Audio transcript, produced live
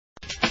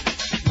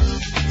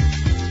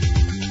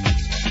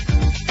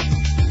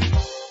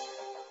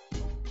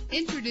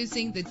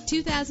Introducing the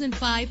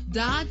 2005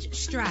 Dodge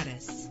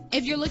Stratus.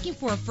 If you're looking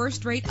for a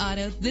first-rate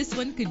auto, this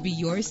one could be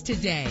yours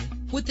today.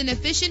 With an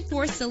efficient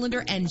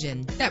 4-cylinder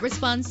engine that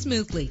responds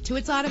smoothly to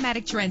its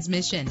automatic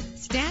transmission,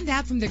 stand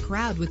out from the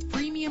crowd with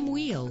premium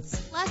wheels.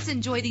 Plus,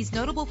 enjoy these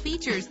notable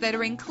features that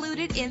are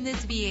included in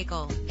this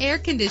vehicle: air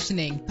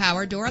conditioning,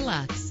 power door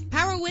locks,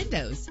 power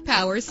windows,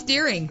 power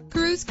steering,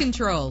 cruise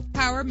control,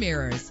 power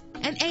mirrors,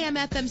 an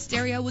AM/FM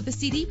stereo with a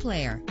CD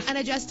player, an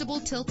adjustable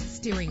tilt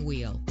steering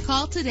wheel.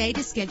 Call today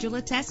to schedule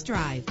a test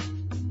drive.